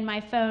buried in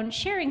my phone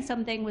sharing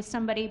something with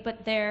somebody,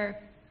 but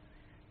they're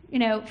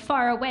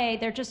far away,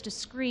 they're just a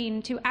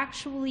screen, to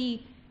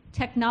actually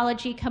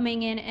technology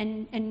coming in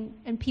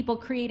and people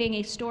creating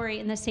a story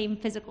in the same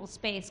physical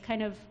space,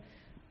 kind of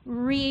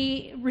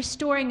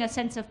restoring a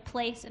sense of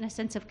place and a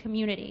sense of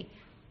community.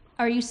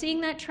 Are you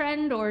seeing that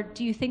trend, or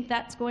do you think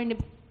that's going to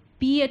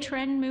be a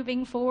trend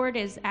moving forward,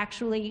 is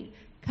actually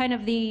kind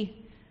of the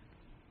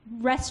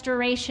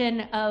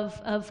restoration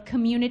of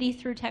community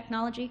through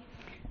technology?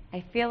 I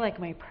feel like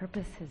my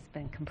purpose has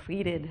been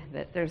completed,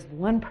 that there's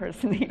one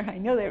person here I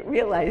know that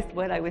realized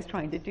what I was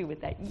trying to do with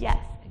that. Yes,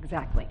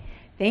 exactly.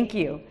 Thank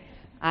you.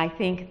 I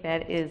think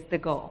that is the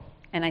goal.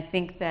 And I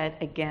think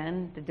that,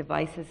 again, the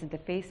devices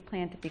interface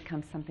plan to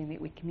become something that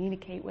we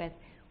communicate with,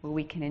 where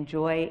we can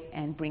enjoy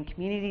and bring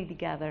community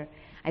together.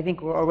 I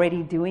think we're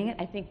already doing it.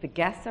 I think the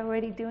guests are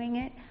already doing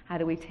it. How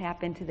do we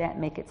tap into that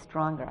and make it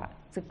stronger?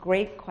 It's a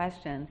great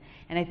question.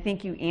 And I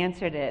think you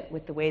answered it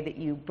with the way that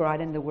you brought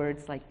in the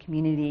words like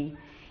community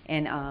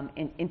and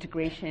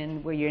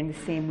integration, where you're in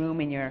the same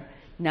room and you're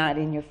not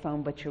in your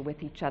phone, but you're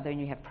with each other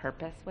and you have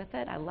purpose with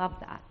it. I love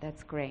that.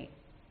 That's great.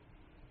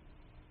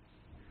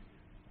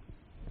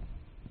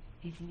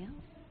 Anything else?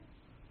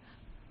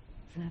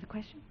 Is there another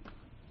question?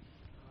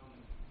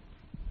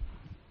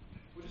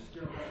 Well, just a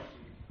general question.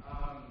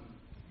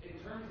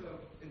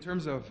 In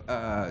terms of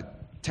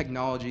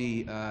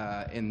technology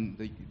and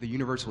the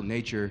universal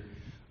nature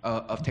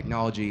of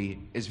technology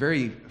is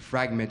very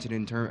fragmented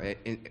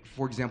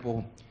for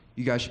example,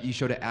 you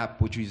showed an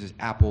app which uses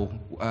Apple,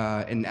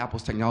 and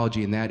Apple's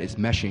technology in that is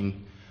meshing,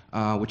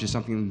 which is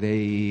something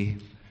they've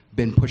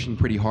been pushing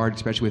pretty hard,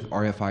 especially with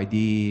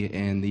RFID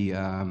and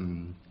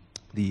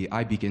the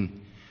iBeacon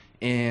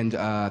and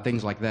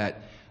things like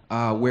that,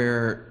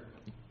 where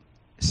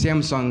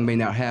Samsung may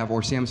not have,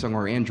 or Samsung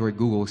or Android,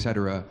 Google,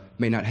 etc.,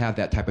 may not have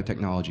that type of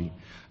technology.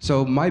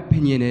 So my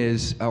opinion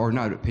is, or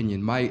not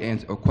opinion, my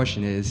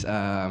question is,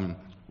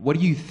 what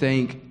do you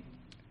think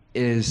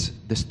is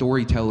the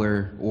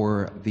storyteller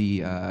or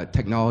the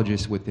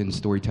technologist within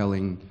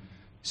storytelling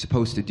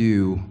supposed to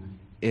do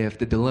if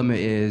the dilemma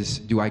is,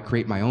 do I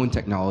create my own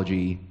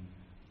technology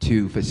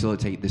to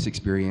facilitate this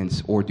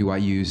experience, or do I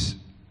use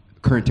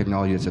current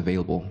technology that's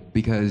available?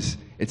 Because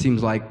it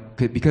seems like,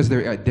 because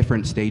they're at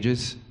different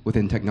stages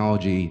within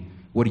technology,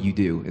 what do you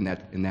do in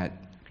that?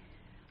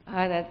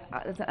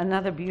 That's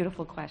another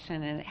beautiful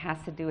question, and it has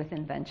to do with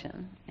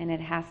invention. And you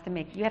have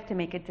to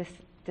make a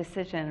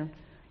decision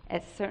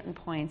at certain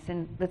points.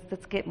 And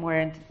let's get more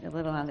into a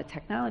little on the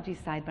technology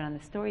side, but on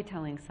the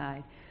storytelling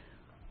side,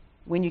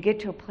 when you get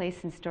to a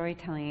place in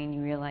storytelling and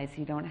you realize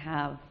you don't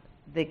have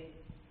the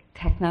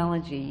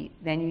technology,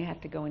 then you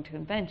have to go into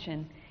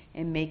invention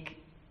and make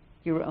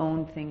your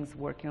own things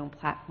work, your own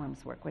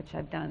platforms work, which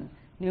I've done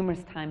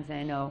numerous times, and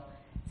I know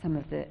some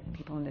of the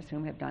people in this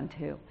room have done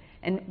too.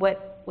 And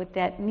what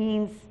that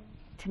means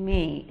to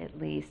me, at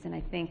least, and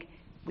I think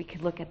we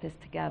could look at this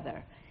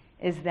together,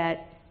 is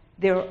that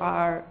there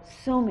are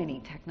so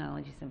many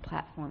technologies and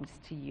platforms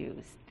to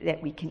use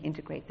that we can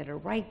integrate that are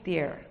right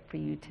there for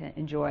you to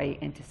enjoy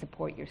and to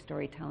support your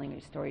storytelling, your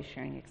story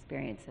sharing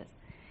experiences.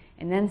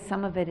 And then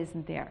some of it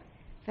isn't there.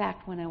 In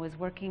fact, when I was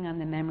working on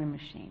the memory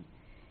machine,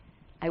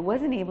 I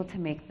wasn't able to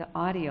make the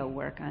audio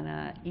work on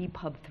a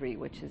EPUB 3,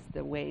 which is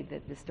the way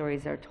that the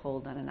stories are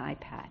told on an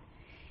iPad.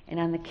 And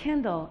on the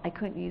Kindle, I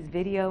couldn't use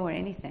video or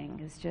anything.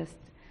 It's just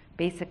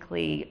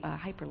basically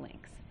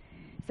hyperlinks.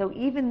 So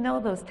even though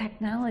those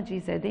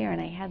technologies are there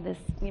and I had this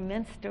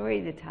immense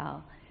story to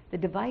tell, the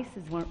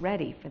devices weren't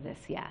ready for this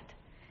yet.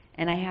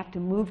 And I have to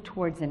move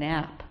towards an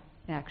app,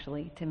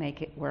 actually, to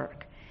make it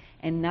work,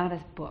 and not a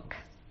book,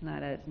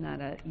 not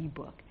a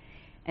ebook.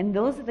 And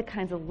those are the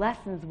kinds of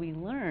lessons we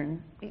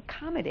learn. We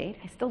accommodate,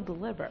 I still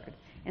delivered.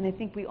 And I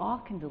think we all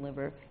can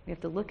deliver. We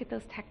have to look at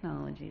those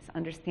technologies,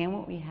 understand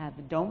what we have,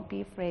 don't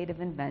be afraid of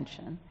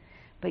invention,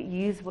 but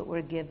use what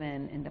we're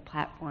given in the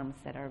platforms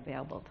that are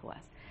available to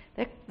us.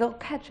 They'll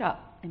catch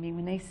up. I mean,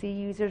 when they see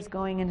users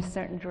going in a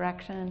certain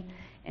direction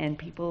and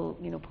people,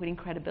 putting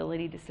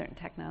credibility to certain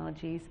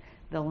technologies,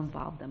 they'll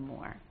involve them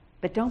more.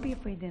 But don't be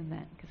afraid to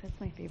invent, because that's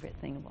my favorite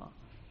thing of all.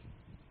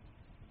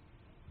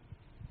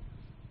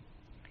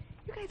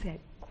 You guys had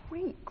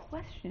great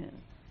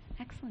questions.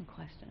 Excellent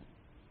question.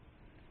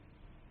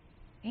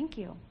 Thank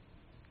you.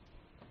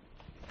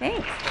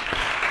 Thanks.